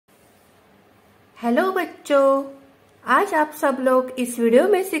Hello बच्चों, आज आप सब लोग इस वीडियो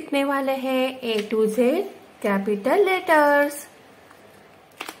में सीखने वाले हैं A to Z capital letters.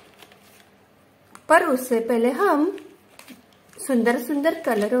 पर उससे पहले हम सुंदर सुंदर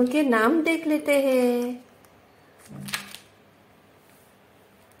कलरों के नाम देख लेते हैं।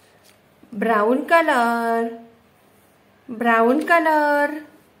 Brown colour, brown colour.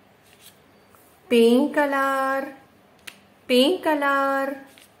 Pink colour, pink colour.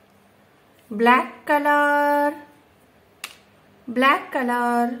 Black colour, black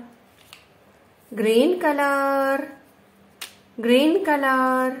colour. Green colour, green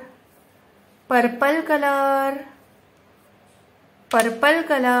colour. Purple colour, purple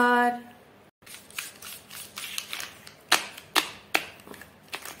colour.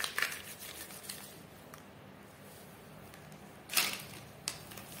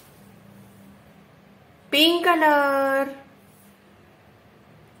 Pink colour.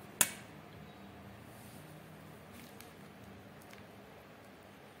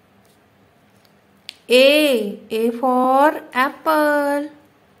 A for apple.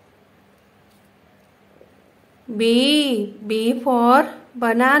 B for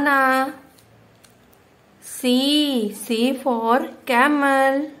banana. C for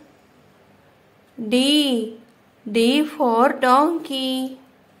camel. D for donkey.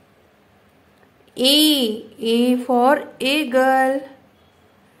 E for eagle.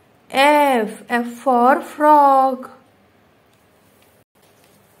 F for frog.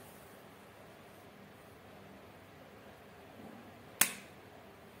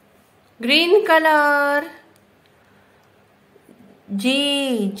 Green color. G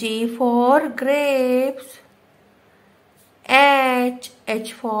for grapes.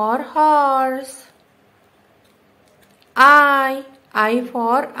 H for horse. I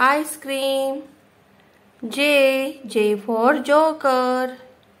for ice cream. J for joker.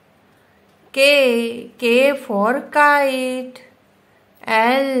 K for kite.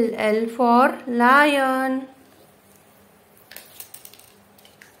 L for lion.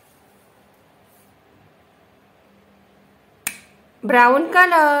 Brown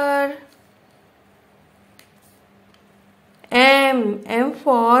color. M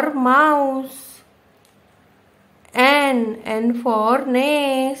for mouse. N for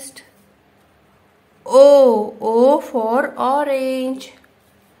nest. O for orange.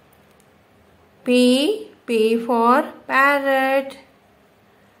 P for parrot.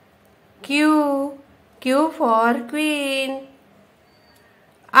 Q for queen.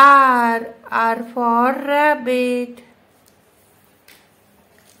 R for rabbit.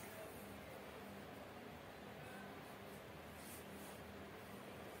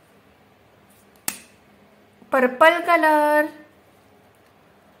 Purple color.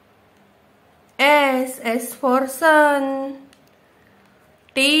 S for sun.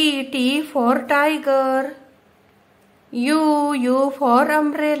 T for tiger. U for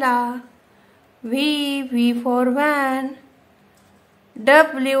umbrella. V for van.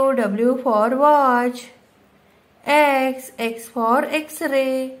 W for watch. X for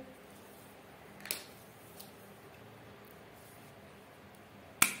x-ray.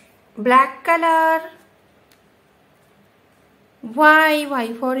 Black color.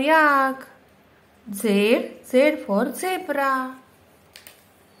 Y for yak. Z for zebra.